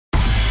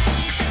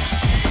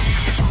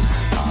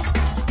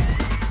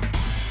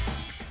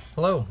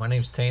Hello, my name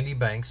is Tandy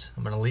Banks.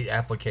 I'm an elite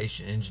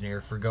application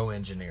engineer for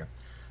GoEnginneer.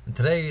 And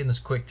today in this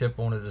quick tip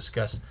I want to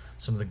discuss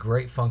some of the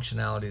great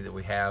functionality that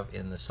we have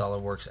in the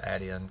SOLIDWORKS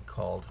add-in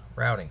called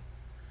Routing.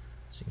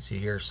 So you can see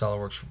here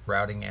SOLIDWORKS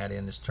Routing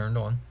add-in is turned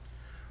on.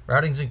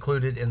 Routing is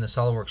included in the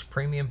SOLIDWORKS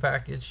Premium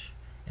package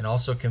and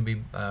also can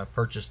be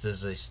purchased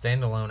as a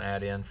standalone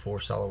add-in for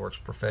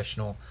SOLIDWORKS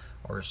Professional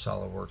or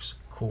SOLIDWORKS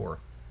Core.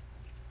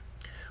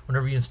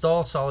 Whenever you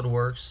install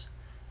SOLIDWORKS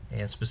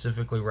and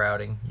specifically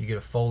routing, you get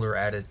a folder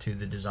added to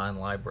the design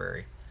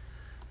library.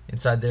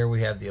 Inside there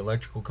we have the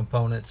electrical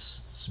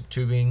components, some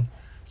tubing,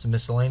 some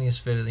miscellaneous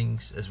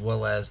fittings, as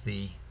well as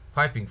the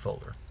piping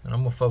folder. And I'm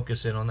going to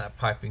focus in on that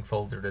piping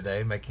folder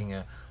today, making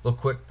a little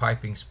quick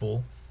piping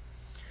spool.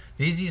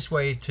 The easiest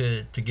way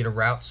to get a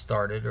route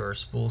started or a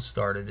spool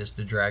started is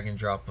to drag and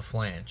drop a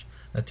flange.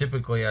 Now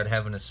typically I'd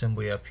have an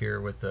assembly up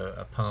here with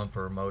a pump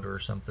or a motor or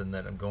something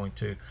that I'm going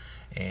to,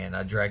 and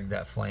I drag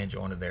that flange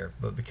onto there.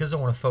 But because I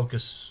want to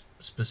focus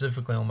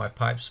specifically on my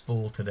pipe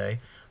spool today,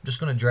 I'm just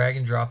going to drag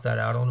and drop that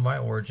out onto my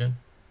origin.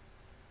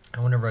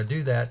 And whenever I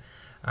do that,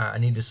 I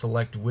need to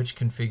select which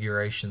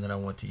configuration that I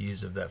want to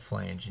use of that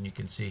flange. And you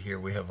can see here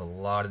we have a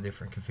lot of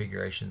different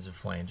configurations of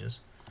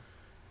flanges.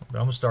 But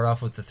I'm going to start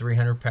off with the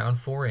 300-pound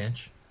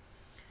 4-inch.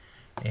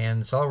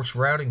 And the SOLIDWORKS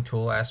routing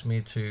tool asked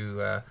me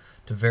to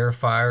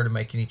verify or to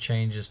make any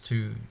changes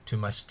to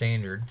my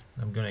standard.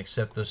 I'm going to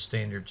accept those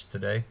standards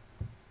today.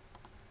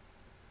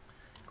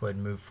 Go ahead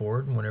and move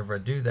forward, and whenever I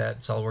do that,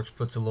 SOLIDWORKS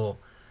puts a little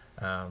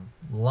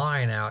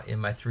line out in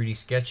my 3D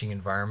sketching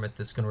environment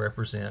that's going to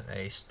represent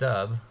a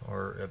stub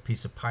or a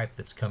piece of pipe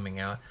that's coming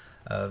out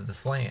of the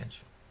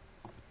flange.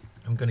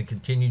 I'm going to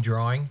continue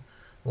drawing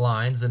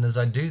lines, and as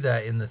I do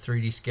that in the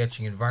 3D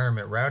sketching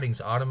environment, routing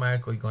is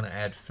automatically going to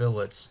add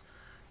fillets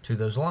to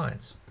those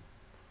lines.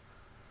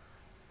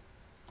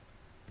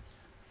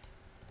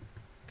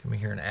 Come in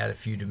here and add a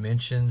few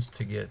dimensions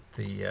to get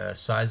the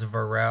size of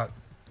our route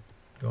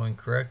going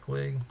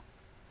correctly.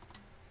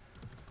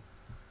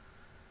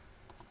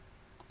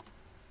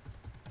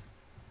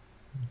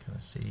 You kind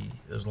of see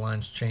those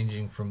lines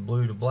changing from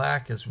blue to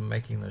black as we're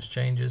making those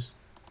changes.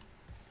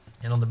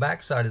 And on the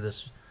back side of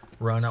this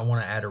run, I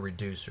want to add a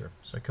reducer.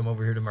 So I come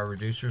over here to my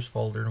reducers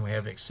folder, and we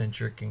have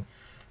eccentric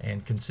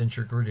and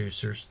concentric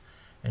reducers.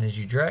 And as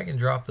you drag and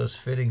drop those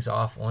fittings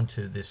off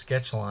onto the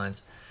sketch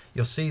lines,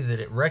 you'll see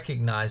that it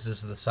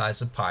recognizes the size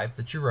of pipe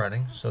that you're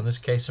running. So in this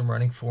case I'm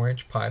running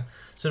 4-inch pipe,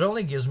 so it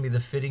only gives me the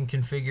fitting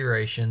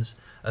configurations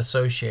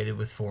associated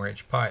with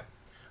 4-inch pipe.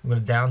 I'm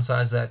going to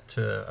downsize that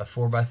to a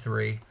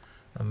 4x3,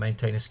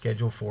 maintain a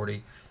schedule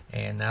 40,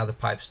 and now the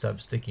pipe stub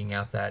sticking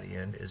out that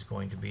end is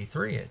going to be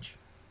 3-inch.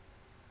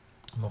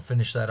 I'm going to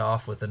finish that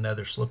off with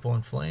another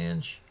slip-on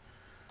flange.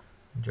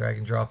 Drag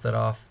and drop that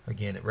off.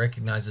 Again, it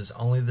recognizes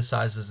only the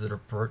sizes that are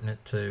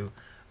pertinent to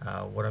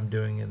what I'm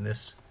doing in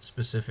this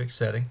specific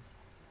setting.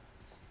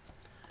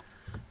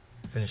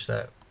 Finish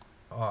that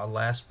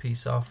last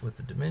piece off with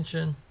the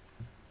dimension,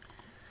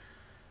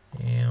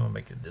 and we'll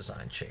make a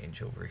design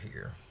change over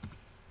here.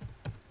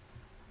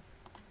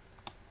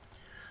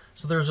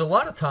 So there's a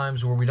lot of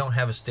times where we don't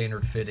have a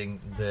standard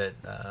fitting that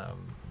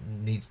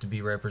needs to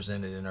be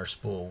represented in our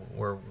spool,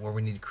 where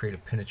we need to create a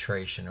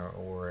penetration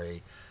or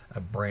a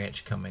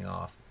branch coming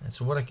off. And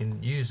so what I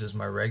can use is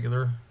my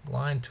regular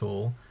line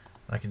tool.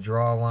 I can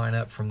draw a line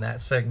up from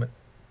that segment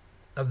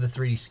of the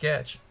 3D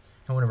sketch,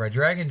 and whenever I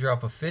drag and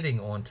drop a fitting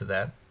onto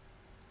that,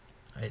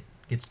 it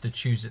gets to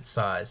choose its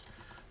size.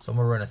 So I'm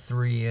going to run a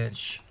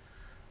 3-inch,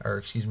 or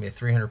excuse me, a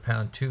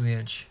 300-pound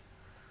 2-inch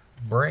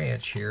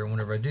branch here. And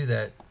whenever I do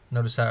that,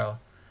 notice how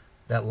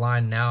that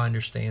line now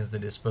understands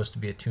that it's supposed to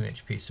be a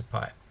 2-inch piece of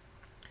pipe.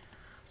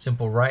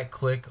 Simple right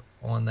click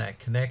on that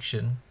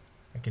connection,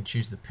 I can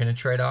choose the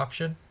penetrate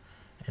option,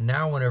 and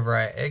now whenever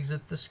I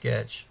exit the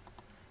sketch,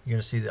 you're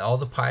going to see that all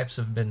the pipes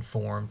have been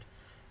formed,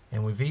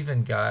 and we've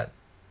even got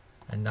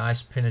a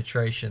nice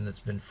penetration that's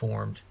been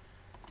formed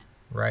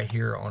right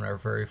here on our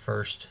very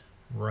first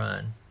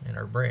run in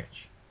our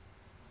branch.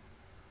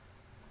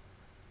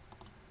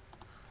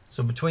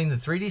 So between the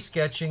 3D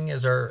sketching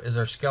as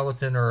our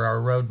skeleton or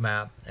our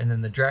roadmap, and then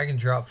the drag and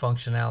drop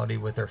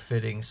functionality with our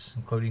fittings,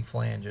 including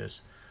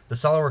flanges, the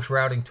SOLIDWORKS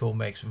routing tool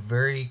makes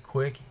very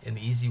quick and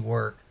easy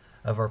work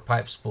of our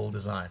pipe spool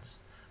designs.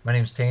 My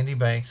name is Tandy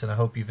Banks, and I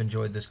hope you've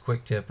enjoyed this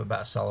quick tip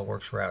about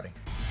SOLIDWORKS routing.